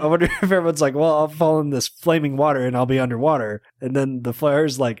if don't I wonder if everyone's like, "Well, I'll fall in this flaming water and I'll be underwater." And then the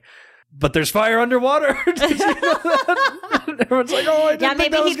flare's like, but there's fire underwater. Did you know that? Everyone's like, oh, I didn't Yeah,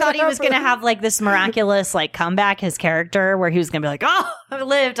 think maybe that he thought he was going to happen. have like this miraculous like comeback, his character, where he was going to be like, oh, I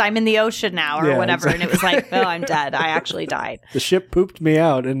lived, I'm in the ocean now, or Yeah, whatever. exactly. And it was like, oh, I'm dead. I actually died. The ship pooped me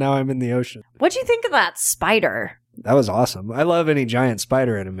out, and now I'm in the ocean. What'd you think of that spider? That was awesome. I love any giant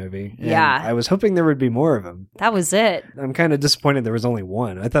spider in a movie. And Yeah. I was hoping there would be more of them. That was it. I'm kind of disappointed there was only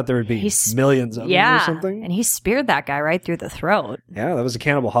one. I thought there would be He's- millions of them or Yeah. something. And he speared that guy right through the throat. Yeah, that was a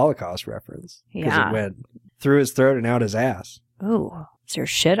Cannibal Holocaust reference. Because Yeah. it went through his throat and out his ass. Ooh, is there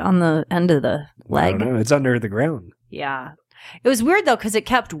shit on the end of the leg? I don't know. It's under the ground. Yeah. It was weird though, because it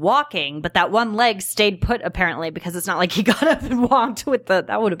kept walking, but that one leg stayed put apparently, because it's not like he got up and walked with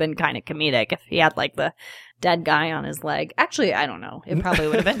that would have been kind of comedic if he had like the dead guy on his leg. Actually, I don't know. It probably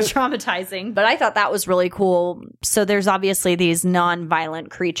would have been traumatizing, but I thought that was really cool. So there's obviously these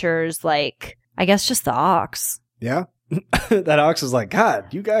non-violent creatures, like, I guess just the ox. Yeah. That ox is like,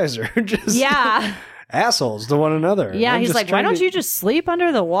 God, you guys are just Yeah. assholes to one another. Yeah, I'm he's just like, why trying don't to-" you just sleep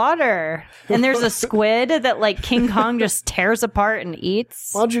under the water? And there's a squid that like King Kong just tears apart and eats.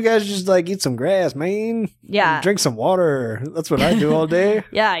 Why don't you guys just like eat some grass, man? Yeah. And drink some water. That's what I do all day.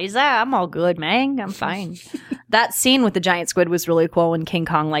 Yeah, he's like, I'm all good, man. I'm fine. That scene with the giant squid was really cool when King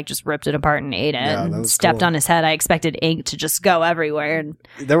Kong like just ripped it apart and ate it Yeah, that and was stepped cool. on his head. I expected ink to just go everywhere. And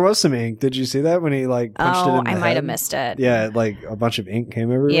There was some ink. Did you see that when he like punched it in the I might head? have missed it. Yeah, like a bunch of ink came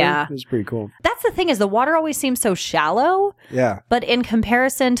everywhere. Yeah. It was pretty cool. That's the thing is the water always seems so shallow, Yeah. but in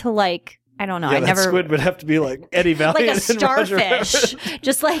comparison to like, I don't know, Yeah, I that never squid would have to be like Eddie Valiant like a and Roger starfish, Rabbit.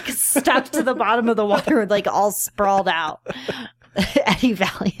 just like stuck to the bottom of the water, like all sprawled out. Eddie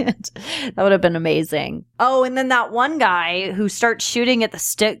Valiant. That would have been amazing. Oh, and then that one guy who starts shooting at the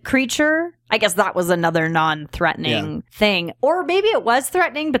stick creature. I guess that was another non-threatening thing. Or maybe it was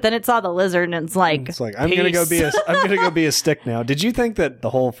threatening, but then it saw the lizard and it's like, It's like I'm gonna go peace. be a stick now. Did you think that the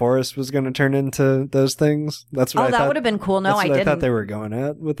whole forest was gonna turn into those things? That's what Oh, I that thought. would have been cool. No, that's I what didn't. I thought they were going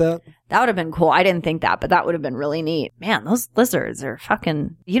at with that. That would have been cool. I didn't think that, but that would have been really neat. Man, those lizards are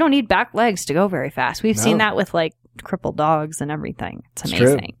fucking... You don't need back legs to go very fast. We've seen No. that with like crippled dogs and everything. It's It's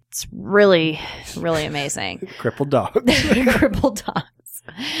amazing. true. It's really, really amazing. Crippled dog. Crippled dogs.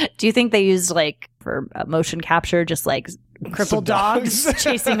 Do you think they used like for motion capture, just like crippled Some dogs dogs.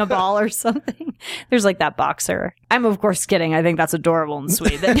 chasing a ball or something? There's like that boxer. I'm of course kidding. I think that's adorable and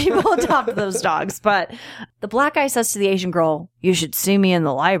sweet that people adopt those dogs. But the black guy says to the Asian girl, "You should see me in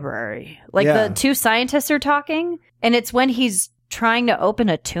the library." Like Yeah. the two scientists are talking, and it's when he's trying to open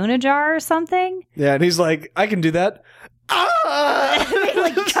a tuna jar or something. Yeah, and he's like, I can do that. Ah! He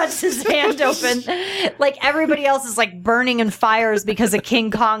like cuts his hand open. Like everybody else is like burning in fires because of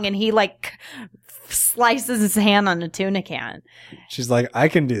King Kong, and he like slices his hand on a tuna can. She's like, I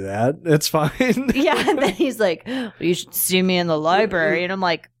can do that. It's fine. Yeah, and then he's like, well, "You should see me in the library." And I'm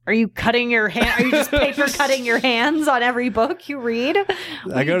like, "Are you cutting your hand? Are you just paper cutting your hands on every book you read?"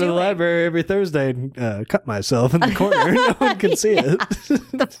 What I are go you to the doing? library every Thursday and cut myself in the corner. No one can see it.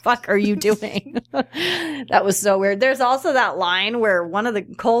 The fuck are you doing? That was so weird. There's also that line where one of the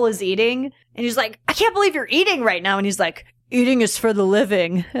Cole is eating and he's like, "I can't believe you're eating right now." And he's like, "Eating is for the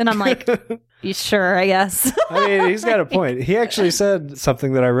living." And I'm like, "You sure, I guess." I mean, he's got a point. He actually said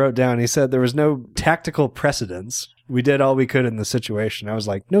something that I wrote down. He said there was no tactical precedence. We did all we could in the situation. I was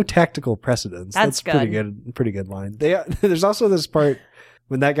like, no tactical precedence. That's pretty good. good. Pretty good line. There's also this part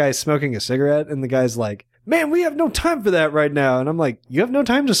when that guy's smoking a cigarette and the guy's like, "Man, we have no time for that right now." And I'm like, you have no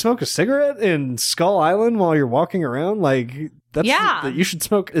time to smoke a cigarette in Skull Island while you're walking around? Like, that's Yeah. that you should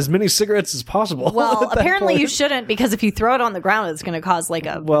smoke as many cigarettes as possible. Well, at that apparently point. you shouldn't, because if you throw it on the ground, it's going to cause like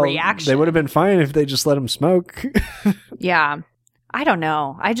a reaction. They would have been fine if they just let him smoke. Yeah. I don't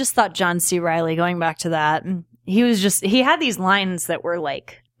know. I just thought John C. Reilly, going back to that, he had these lines that were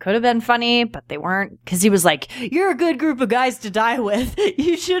like, could have been funny, but they weren't. Because he was like, "You're a good group of guys to die with.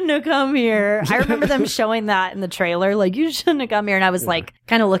 You shouldn't have come here." I remember them showing that in the trailer. Like, "You shouldn't have come here." And I was like,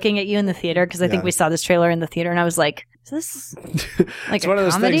 kind of looking at you in the theater, because I think Yeah. we saw this trailer in the theater. And I was like, is this like It's a one of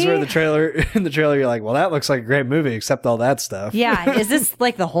those comedy? things where in the trailer, you're like, well, that looks like a great movie, except all that stuff. Yeah. Is this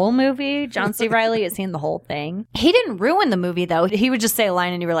like the whole movie? John C. Reilly is seeing the whole thing. He didn't ruin the movie, though. He would just say a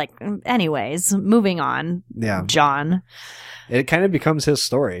line and you were like, anyways, moving on, Yeah. John. It kind of becomes his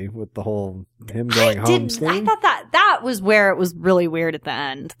story with the whole him going home I thing. thought that was where it was really weird at the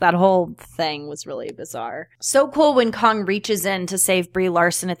end. That whole thing was really bizarre. So cool when Kong reaches in to save Brie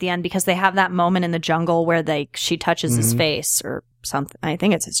Larson at the end, because they have that moment in the jungle where she touches his face or something. I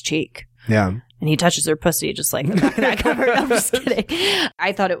think it's his cheek. Yeah. And he touches her pussy just like the back of that cover. I'm just kidding.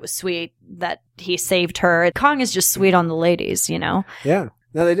 I thought it was sweet that he saved her. Kong is just sweet on the ladies, you know? Yeah.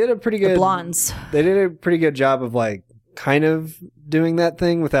 No, they did a pretty The good blondes. They did a pretty good job of like kind of doing that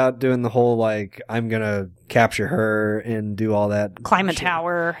thing without doing the whole, like, I'm gonna capture her and do all that. Climb a shit.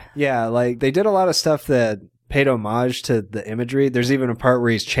 tower. Yeah, like, they did a lot of stuff that paid homage to the imagery. There's even a part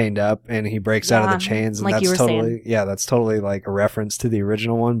where he's chained up and he breaks out of the chains, and like that's you were totally saying. Yeah, that's totally like a reference to the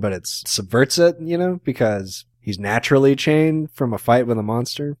original one, but it subverts it, you know, because he's naturally chained from a fight with a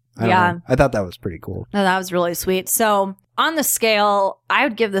monster. I don't know. I thought that was pretty cool. No, that was really sweet. So on the scale, I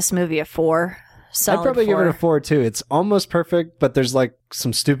would give this movie a 4. Solid I'd probably 4. give it a 4 too. It's almost perfect, but there's like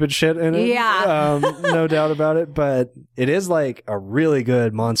some stupid shit in it. Yeah. No doubt about it. But it is like a really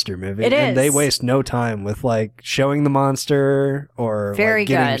good monster movie. It And they is. waste no time with like showing the monster or Very like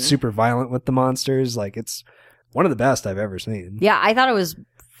getting good. super violent with the monsters. Like it's one of the best I've ever seen. Yeah, I thought it was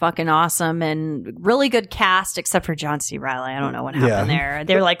fucking awesome and really good cast, except for John C. Reilly. I don't know what happened there.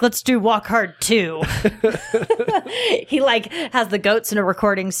 They're like, let's do Walk Hard 2. He like has the goats in a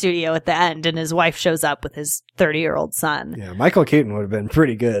recording studio at the end, and his wife shows up with his 30-year-old son. Yeah, Michael Keaton would have been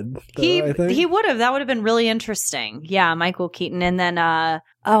pretty good. Though, I think. He would have. That would have been really interesting. Yeah, Michael Keaton. And then,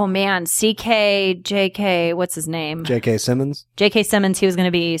 oh man, JK, what's his name? J.K. Simmons. J.K. Simmons, he was going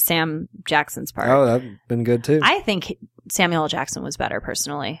to be Sam Jackson's part. Oh, that'd been good too. I think Samuel L. Jackson was better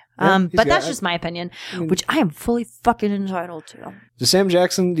personally. Yeah, But that's just my opinion, which I am fully fucking entitled to. Does Sam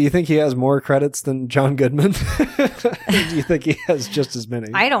Jackson, do you think he has more credits than John Goodman? Do you think he has just as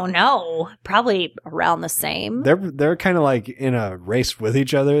many? I don't know. Probably around the same. They're kind of like in a race with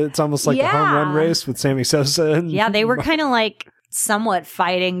each other. It's almost like the home run race with Sammy Sosa. And Yeah, they were kind of like somewhat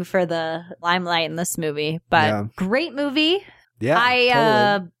fighting for the limelight in this movie. But great movie. Yeah, I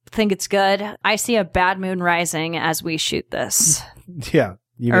totally. think it's good. I see a bad moon rising as we shoot this. Yeah.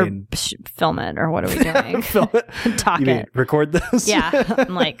 You or mean film it, or what are we doing? film it? Talk You mean it. record this? Yeah.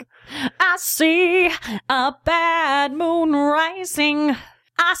 I'm like, I see a bad moon rising.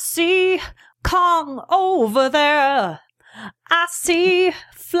 I see Kong over there. I see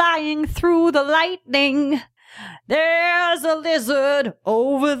flying through the lightning. There's a lizard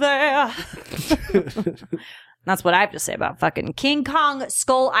over there. That's what I have to say about fucking King Kong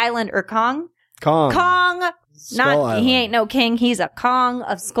Skull Island, or Kong. Kong. Skull Island. He ain't no king. He's a Kong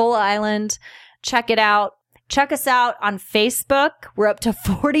of Skull Island. Check it out. Check us out on Facebook. We're up to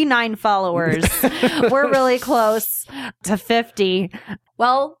 49 followers. We're really close to 50.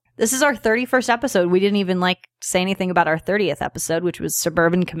 Well, this is our 31st episode. We didn't even say anything about our 30th episode, which was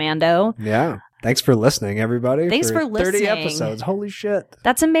Suburban Commando. Yeah. Thanks for listening, everybody. Thanks for 30 listening. episodes. Holy shit.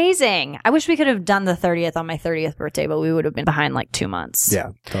 That's amazing. I wish we could have done the 30th on my 30th birthday, but we would have been behind 2 months. Yeah,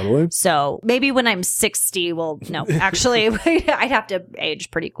 totally. So maybe when I'm 60, well, no, actually, I'd have to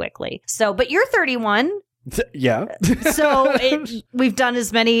age pretty quickly. So, but you're 31. Yeah. So we've done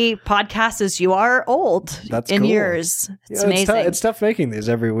as many podcasts as you are old. That's in cool. years. It's Yeah, amazing. It's tough making these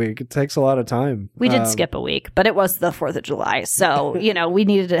every week. It takes a lot of time. We did skip a week, but it was the 4th of July. So, we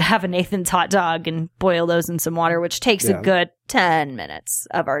needed to have a Nathan's hot dog and boil those in some water, which takes a good 10 minutes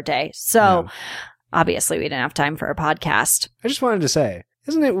of our day. So obviously we didn't have time for a podcast. I just wanted to say,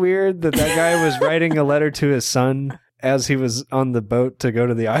 isn't it weird that guy was writing a letter to his son as he was on the boat to go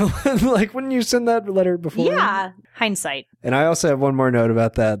to the island? Wouldn't you send that letter before? Yeah. Hindsight. And I also have one more note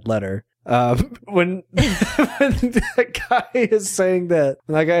about that letter. When that guy is saying that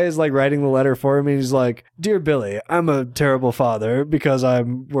guy is writing the letter for him, and he's like, "Dear Billy, I'm a terrible father because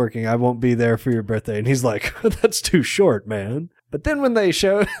I'm working. I won't be there for your birthday." And he's like, "That's too short, man." But then when they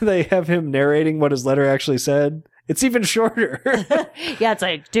have him narrating what his letter actually said, it's even shorter. Yeah, it's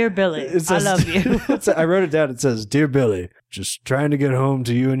like, "Dear Billy, It says, I love you." I wrote it down. It says, "Dear Billy, just trying to get home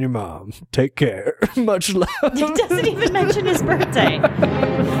to you and your mom. Take care. Much love." It doesn't even mention his birthday.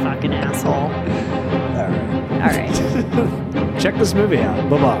 Fucking asshole. All right. Check this movie out.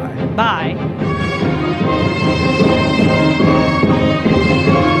 Bye-bye. Bye.